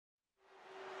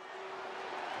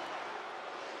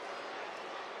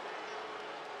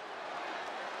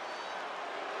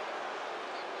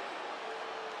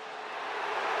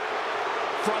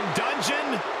From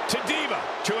dungeon to diva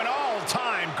to an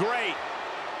all-time great.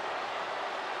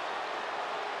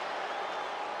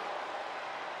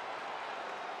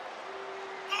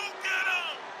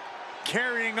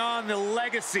 Carrying on the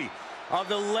legacy of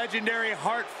the legendary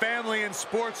Hart family in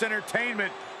sports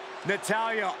entertainment,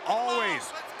 Natalya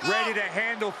always ready to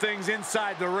handle things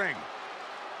inside the ring.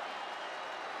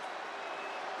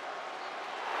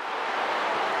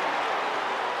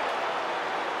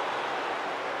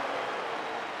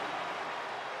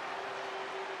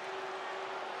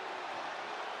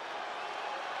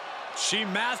 She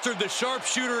mastered the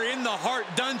sharpshooter in the Hart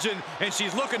dungeon, and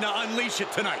she's looking to unleash it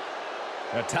tonight.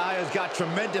 Natalya's got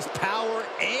tremendous power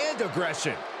and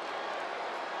aggression.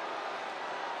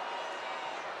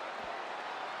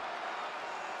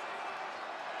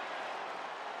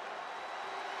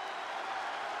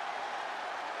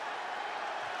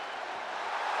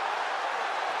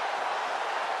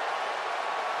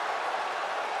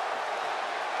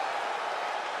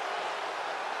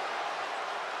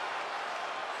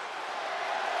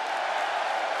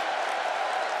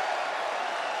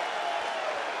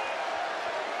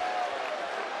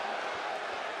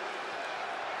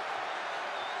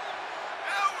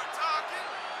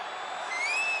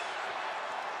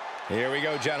 Here we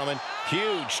go, gentlemen.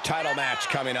 Huge title match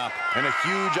coming up. And a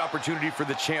huge opportunity for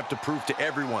the champ to prove to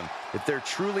everyone that there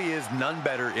truly is none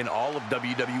better in all of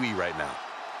WWE right now.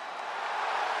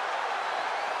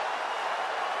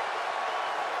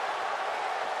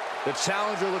 The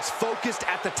challenger looks focused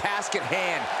at the task at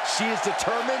hand. She is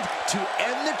determined to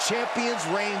end the champion's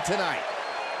reign tonight.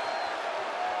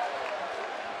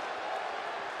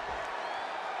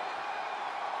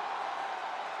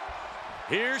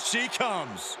 Here she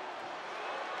comes.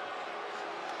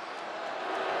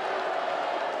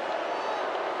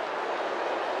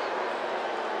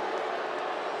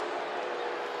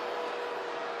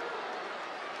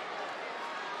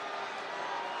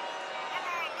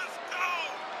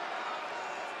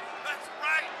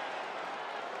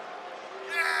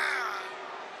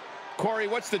 Corey,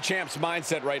 what's the champ's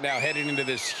mindset right now heading into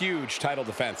this huge title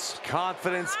defense?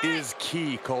 Confidence is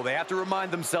key, Cole. They have to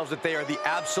remind themselves that they are the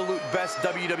absolute best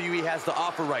WWE has to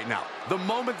offer right now. The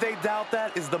moment they doubt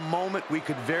that is the moment we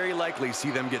could very likely see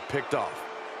them get picked off.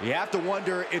 You have to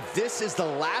wonder if this is the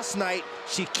last night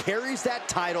she carries that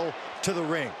title to the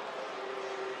ring.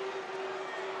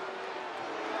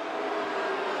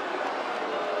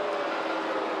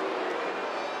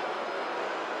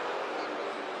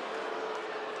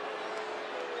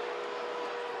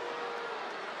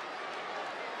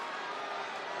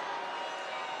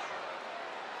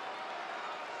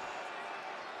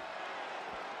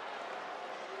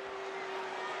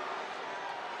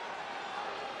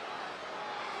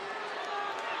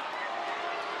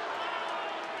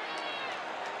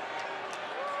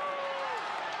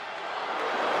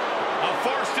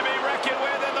 Force to be reckoned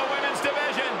with in the women's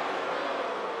division.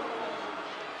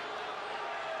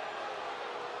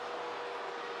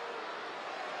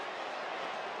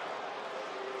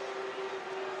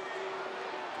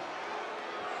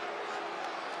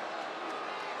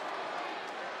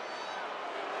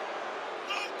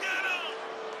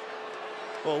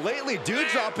 Well, lately,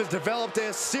 Doudrop has developed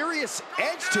a serious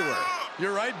edge to her.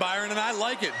 You're right, Byron, and I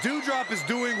like it. Doudrop is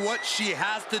doing what she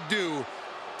has to do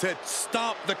to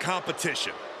stop the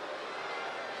competition.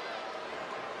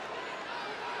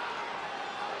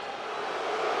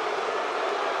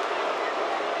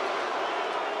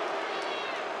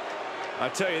 I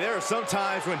tell you, there are some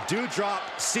times when Doudrop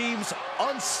seems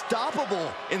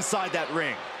unstoppable inside that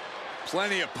ring.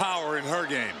 Plenty of power in her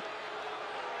game.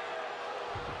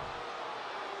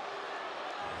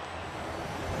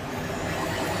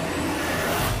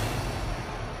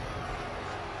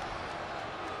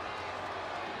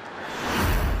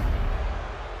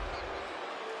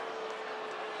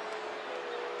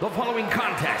 The following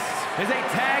contest is a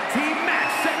tag team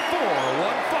match set for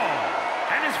one fall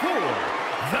and is for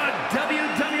the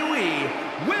WWE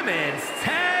Women's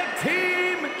Tag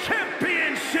Team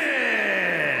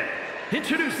Championship.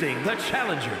 Introducing the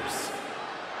challengers.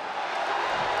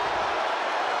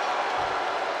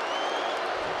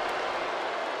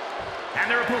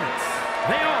 And their opponents,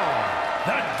 they are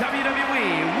the WWE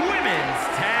Women's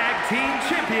Tag Team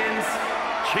Champions,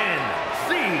 Chen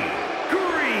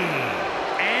Green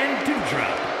and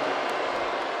Doudrop.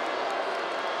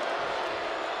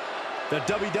 The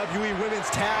WWE Women's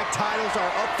Tag titles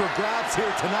are up for grabs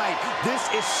here tonight. This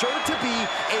is sure to be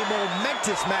a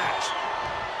momentous match.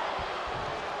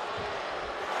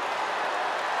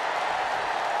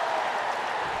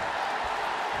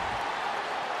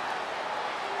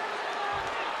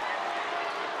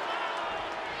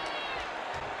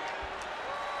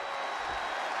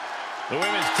 The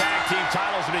women's tag team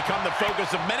titles have become the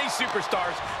focus of many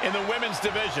superstars in the women's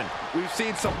division. We've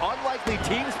seen some unlikely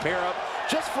teams pair up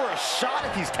just for a shot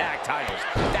at these tag titles.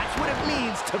 That's what it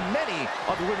means to many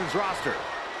of the women's roster.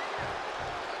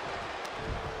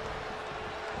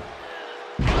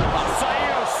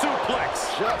 Sayo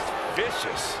suplex. Just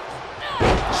vicious.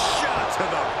 Shot to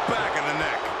the back of the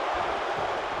neck.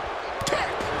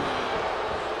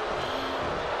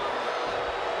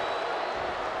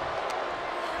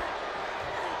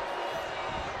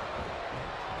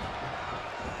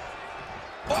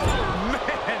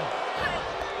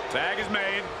 Tag is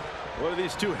made. What do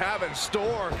these two have in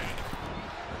store?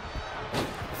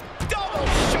 Double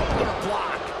shoulder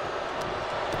block.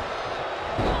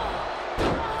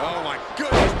 Oh my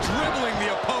goodness, dribbling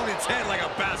the opponent's head like a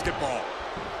basketball.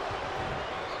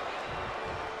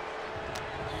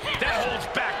 That holds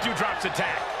back Doudrop's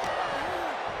attack.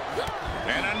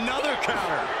 And another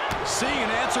counter. Seeing an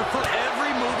answer for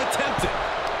every move attempted.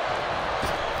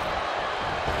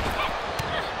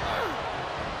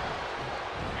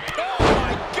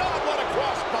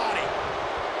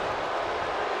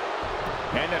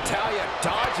 And Natalya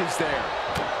dodges there.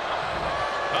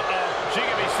 She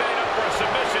can be setting up for a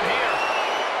submission here.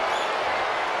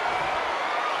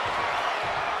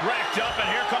 Racked up, and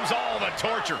here comes all the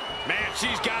torture. Man,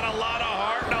 she's got a lot of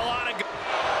heart and a lot of...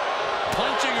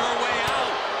 Punching her way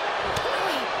out.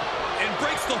 And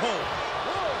breaks the hold.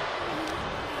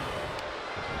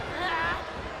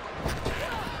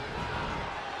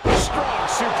 Strong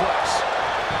suplex.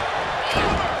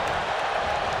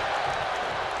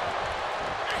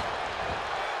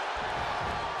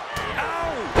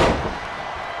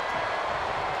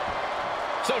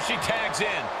 So she tags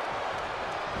in.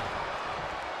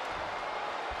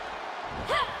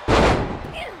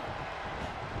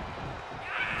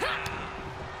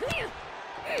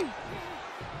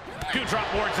 Doudrop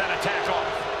wards that attack off.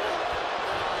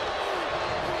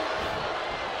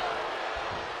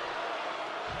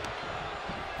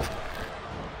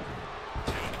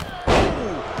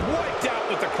 Ooh, wiped out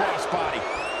with the crossbody.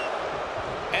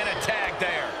 And a tag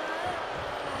there.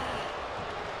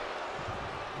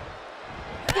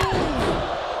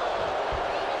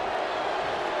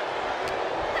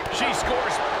 She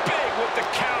scores big with the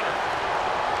counter.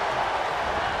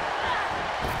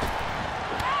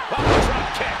 Oh, drop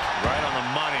kick. Right on the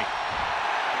money.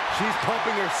 She's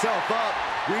pumping herself up,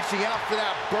 reaching out for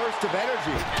that burst of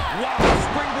energy. Wow,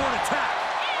 springboard attack.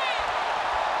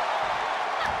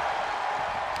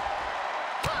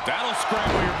 That'll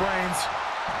scramble your brains.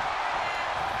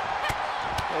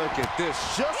 Look at this,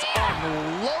 just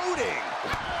unloading.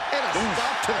 And a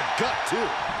stop to the gut, too.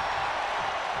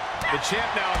 The champ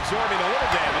now absorbing a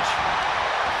little damage.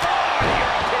 Oh,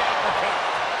 European uppercut.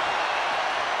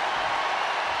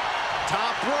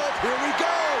 Top rope, here we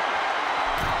go.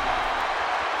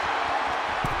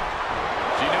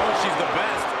 She knows she's the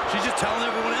best. She's just telling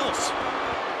everyone else.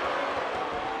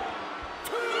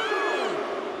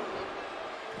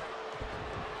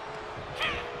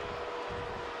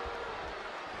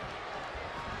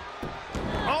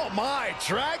 Oh my,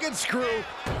 dragon screw.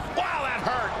 Wow, that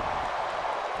hurt.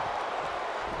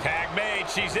 Tag made,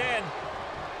 she's in.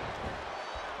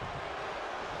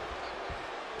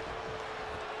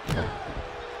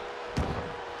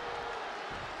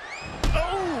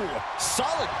 Oh,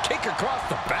 solid kick across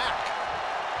the back.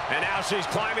 And now she's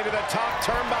climbing to the top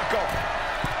turnbuckle.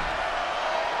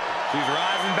 She's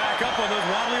rising back up on those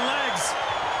wobbly legs.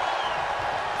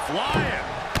 Flying.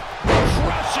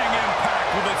 Crushing impact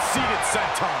with a seated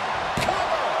senton.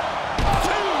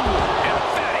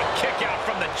 Emphatic kick out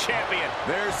from the champion.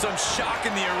 There's some shock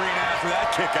in the arena after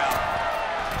that kick out.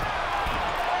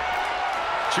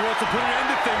 She wants to put an end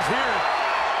to things here.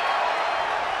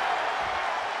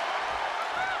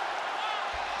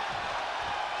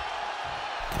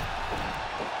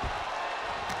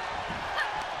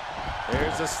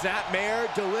 There's a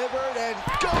snapmare delivered and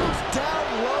goes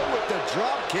down low with the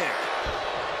drop kick.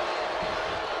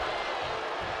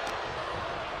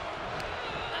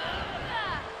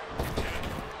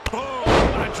 Boom!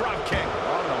 What a drop kick.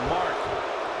 On the mark.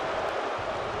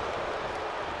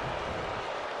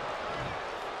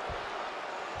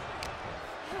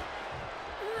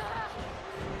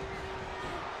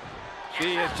 She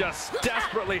is just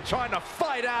desperately trying to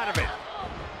fight out of it.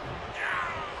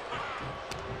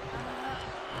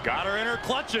 Got her in her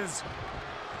clutches.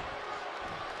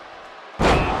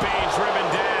 Being driven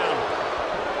down.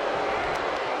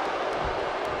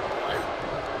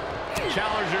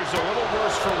 Challenger's a little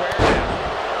worse for wear now.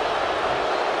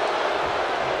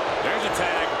 There's a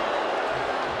tag.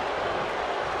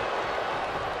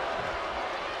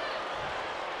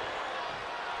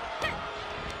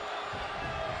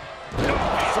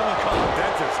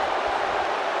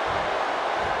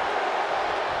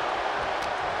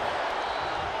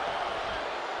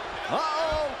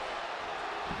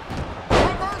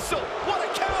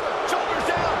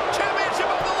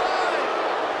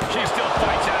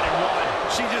 fights out in one.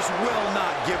 She just will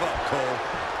not give up, Cole.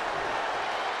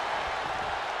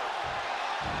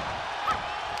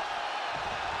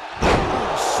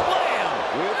 Slam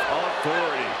with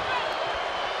authority.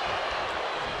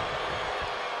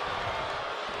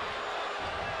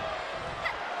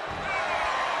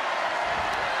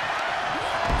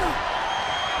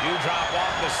 You drop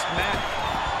off the snap.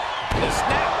 The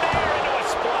snap there into a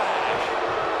splash.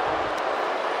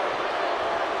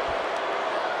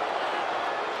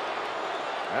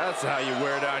 That's how you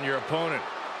wear down your opponent.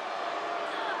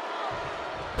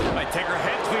 Might take her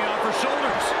head clean off her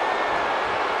shoulders.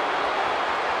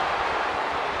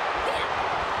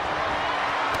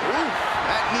 Ooh,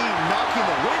 that knee knocking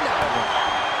the wind out of him.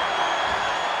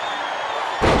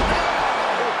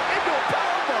 Into a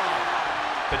powerbomb.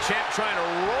 The champ trying to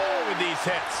roll with these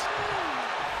hits.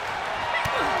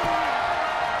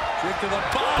 Kick to the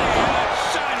body and a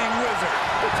shining wizard.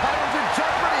 The title's in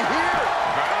jeopardy here.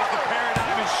 The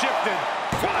paradigm has shifted.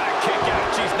 What a kick out.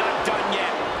 She's not done yet.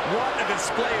 What a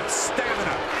display of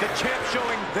stamina. The champ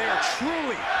showing they are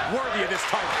truly worthy of this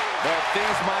title. But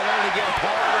things might only get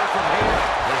harder from here.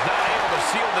 Was not able to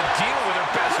seal the deal with her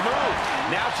best move.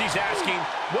 Now she's asking,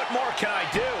 what more can I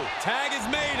do? Tag is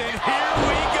made, and here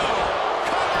we go.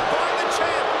 Covered by the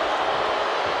champ.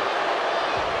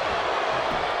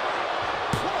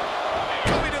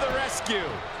 Coming to the rescue.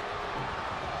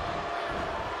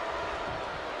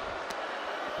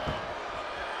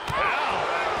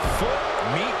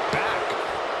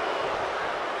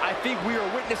 I think we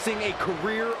are witnessing a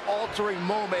career-altering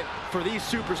moment for these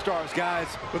superstars, guys.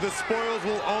 But the spoils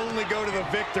will only go to the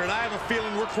victor, and I have a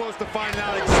feeling we're close to finding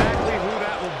out exactly who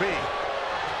that will be.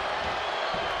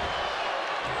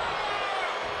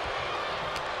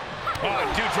 Oh,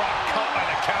 Dewdrop caught by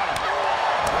the counter.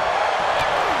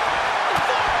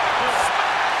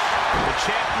 The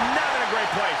champ not in a great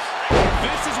place.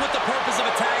 This is what the purpose of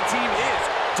a tag team is.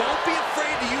 Don't be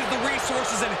afraid to use the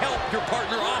resources and help your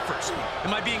partner offers.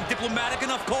 Am I being diplomatic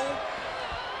enough, Cole?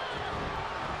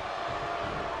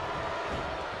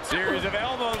 Series of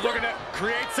elbows looking to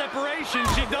create separation.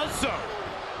 She does so.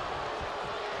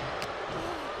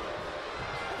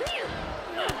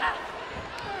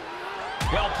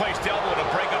 Well-placed elbow to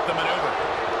break up the maneuver.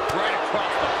 Right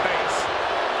across the face.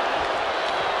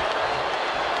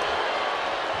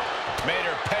 Made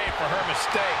her pay for her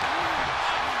mistake.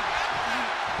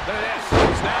 Look at this.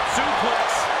 Snap suplex.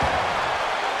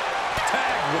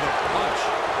 Tagged with a punch.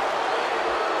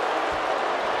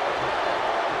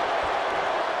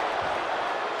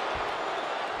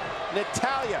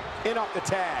 Natalya in off the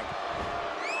tag.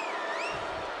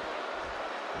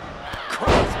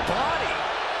 Cross body.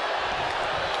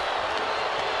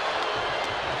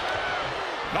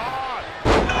 On.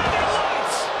 Northern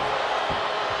Lights.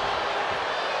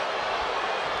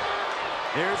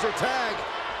 Here's her tag.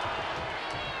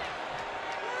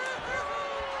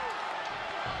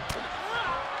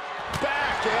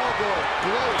 Back elbow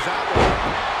blows out one.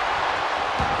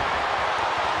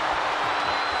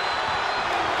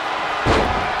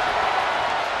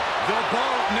 The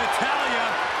boat, Natalya,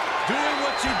 doing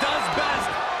what she does best.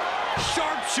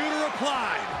 Sharpshooter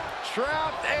applied.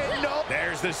 Trapped and no.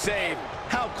 There's the save.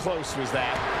 How close was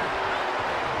that?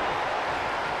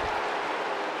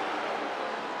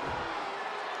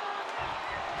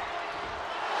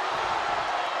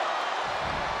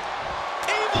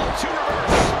 Able to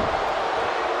reverse.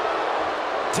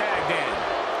 Tagged in.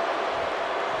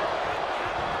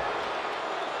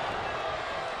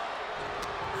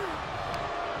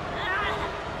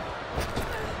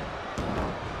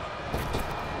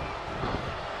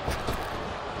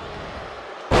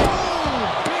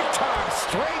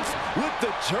 With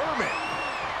the German.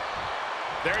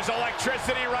 There's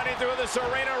electricity running through this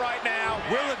arena right now.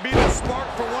 Will it be the spark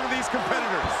for one of these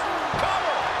competitors?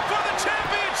 Cover for the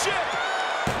championship.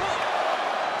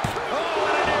 Oh,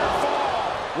 and a near fall.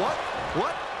 What?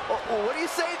 What? What do you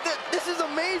say? This is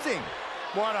amazing.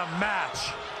 What a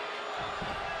match.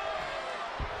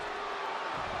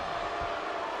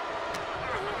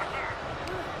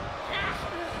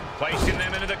 Placing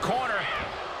them into the corner.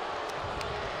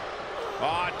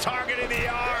 Oh, targeting the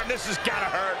arm. This has got to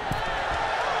hurt.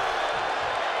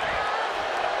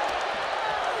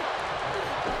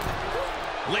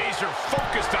 Laser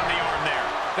focused on the arm there.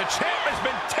 The champ has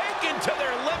been taken to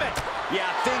their limit.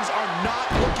 Yeah, things are not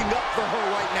looking up for her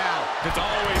right now. It's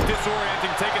always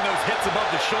disorienting taking those hits above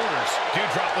the shoulders.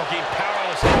 Dewdrop looking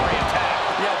powerless in every attack.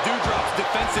 Yeah, Dewdrop's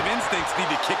defensive instincts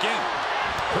need to kick in.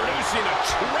 Producing a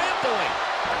trampling.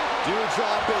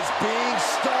 Dewdrop is being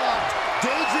stalked.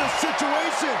 Dangerous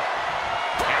situation.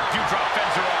 And Dewdrop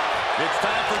fends her off. It's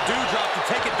time for Doudrop to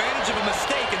take advantage of a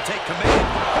mistake and take command.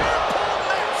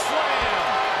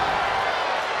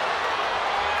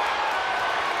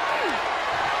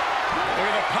 Look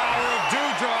at the power of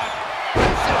Doudrop.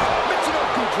 Mixing up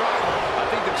Doudrop. I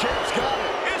think the champ's got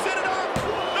it. Is it enough?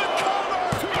 The cover!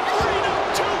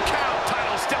 3-2 count.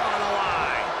 Title still on the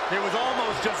line. It was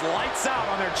almost just lights out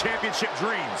on their championship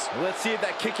dreams. Let's see if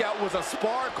that kick out was a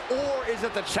spark, or is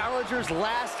it the challenger's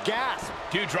last gasp?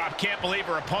 Doudrop can't believe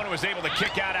her opponent was able to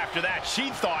kick out after that.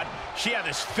 She thought she had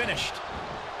this finished.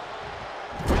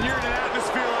 When you're in an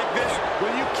atmosphere like this,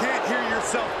 when you can't hear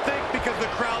yourself think because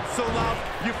the crowd's so loud,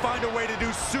 you find a way to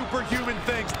do superhuman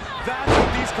things. That's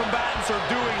what these combatants are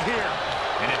doing here.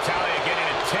 And Natalya getting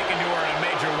it taken to her in a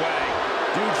major way.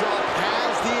 Doudrop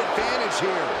has the advantage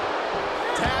here.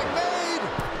 Tag made.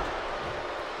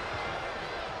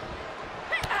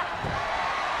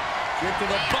 Get to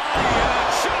the body and a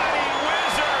Shining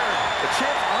Wizard. The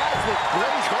champ's eyes look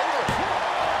glazed over.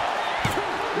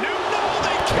 No,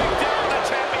 they kicked out. The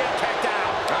champion kicked out.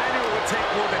 I knew it would take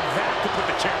more than that to put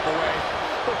the champ away.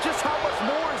 But just how much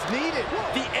more is needed?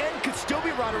 The end could still be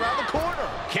right around the corner.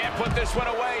 Can't put this one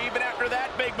away even after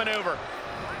that big maneuver.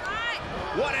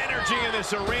 What energy in this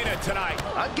arena tonight.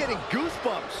 I'm getting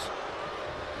goosebumps.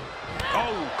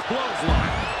 Oh,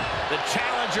 clothesline. The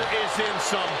challenger is in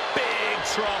some big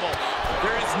trouble.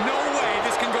 There is no way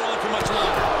this can go on for much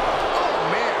longer. Oh,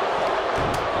 man.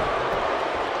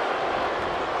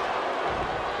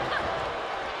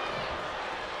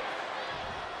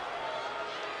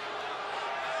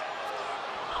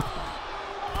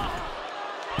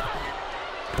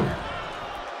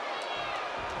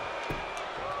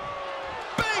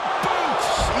 Big boot.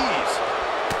 Jeez.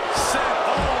 Set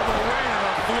all the way to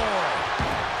the floor.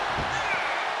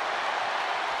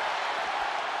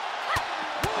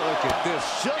 Look at this,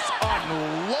 just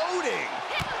unloading.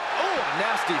 Oh, a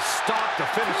nasty stop to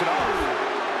finish it off.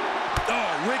 Oh,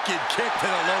 wicked kick to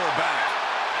the lower back.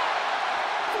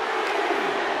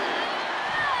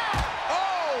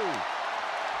 Oh!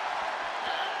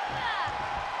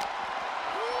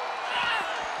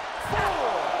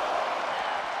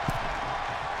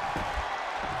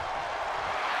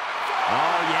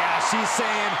 Oh, yeah, she's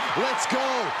saying, let's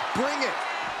go, bring it.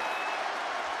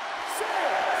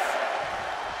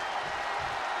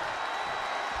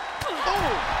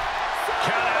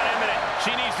 Count out imminent.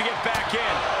 She needs to get back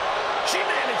in. She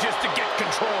manages to get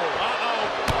control.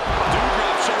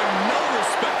 Doudrop showing no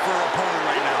respect for her opponent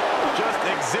right now. Just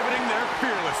exhibiting their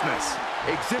fearlessness.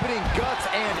 Exhibiting guts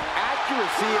and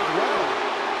accuracy as well.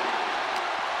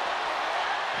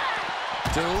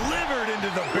 Delivered into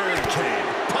the barricade.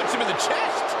 Punch him in the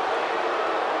chest.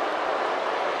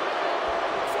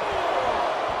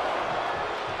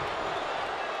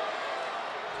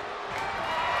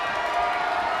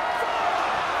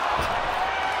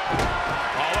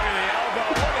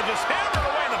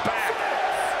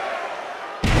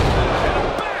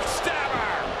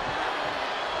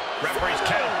 Referee's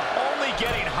count only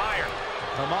getting higher.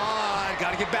 Come on,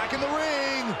 gotta get back in the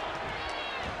ring.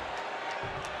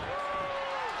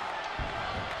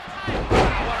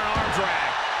 Wow, what an arm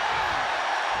drag.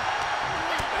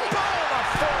 Boom, a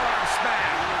forearm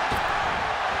smack.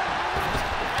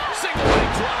 Single leg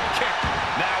drop kick.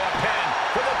 Now a pin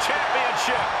for the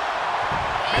championship.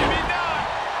 Maybe not.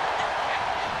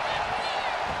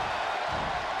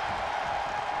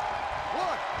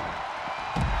 What?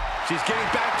 She's getting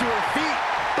back to her feet,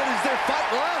 but is there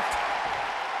fight left?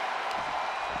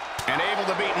 And able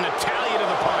to beat Natalya to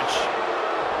the punch.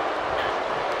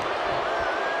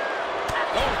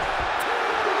 Oh.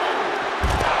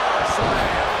 Power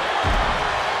slam.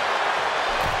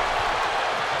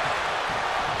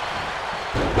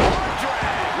 Arm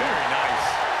drag. Very nice.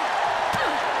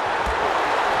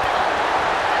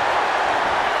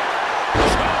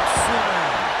 Choke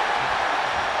slam.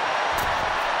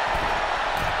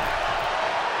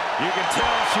 You can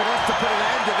tell she wants to put an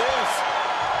end to this.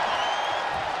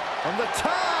 From the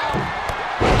top.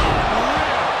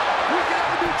 Unreal. We can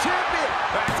have a new champion.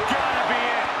 That's gotta be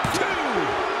it. 2.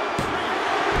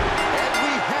 And we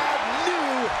have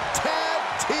new tag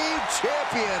team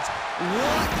champions.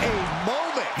 What a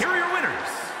moment. Here are your winners.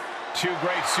 2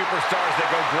 great superstars that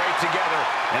go great together,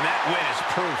 and that win is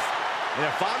proof. And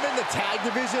if I'm in the tag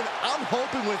division, I'm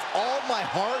hoping with all my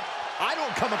heart I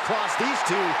don't come across these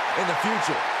two in the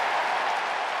future.